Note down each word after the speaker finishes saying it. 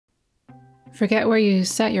Forget where you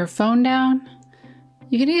set your phone down?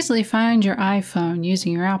 You can easily find your iPhone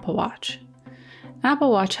using your Apple Watch.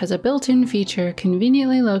 Apple Watch has a built-in feature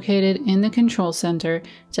conveniently located in the control center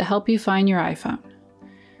to help you find your iPhone.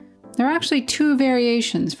 There are actually two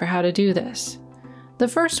variations for how to do this. The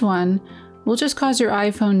first one will just cause your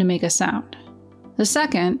iPhone to make a sound. The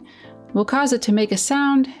second will cause it to make a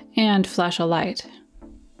sound and flash a light.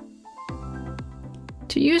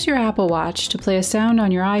 To use your Apple Watch to play a sound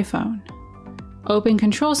on your iPhone, open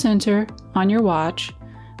Control Center on your watch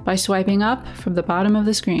by swiping up from the bottom of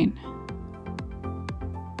the screen.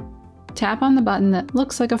 Tap on the button that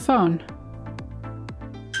looks like a phone.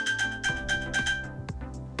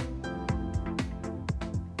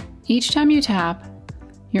 Each time you tap,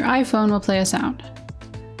 your iPhone will play a sound.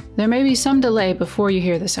 There may be some delay before you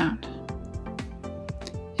hear the sound.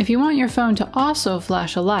 If you want your phone to also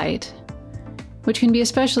flash a light, which can be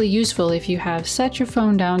especially useful if you have set your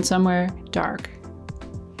phone down somewhere dark.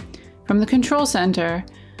 From the control center,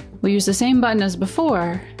 we'll use the same button as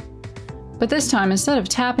before, but this time instead of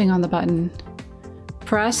tapping on the button,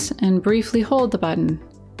 press and briefly hold the button.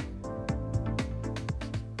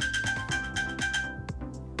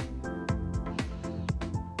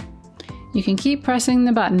 You can keep pressing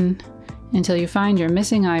the button until you find your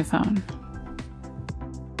missing iPhone.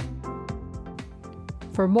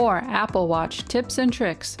 For more Apple Watch tips and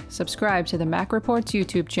tricks, subscribe to the Mac Reports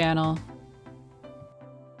YouTube channel.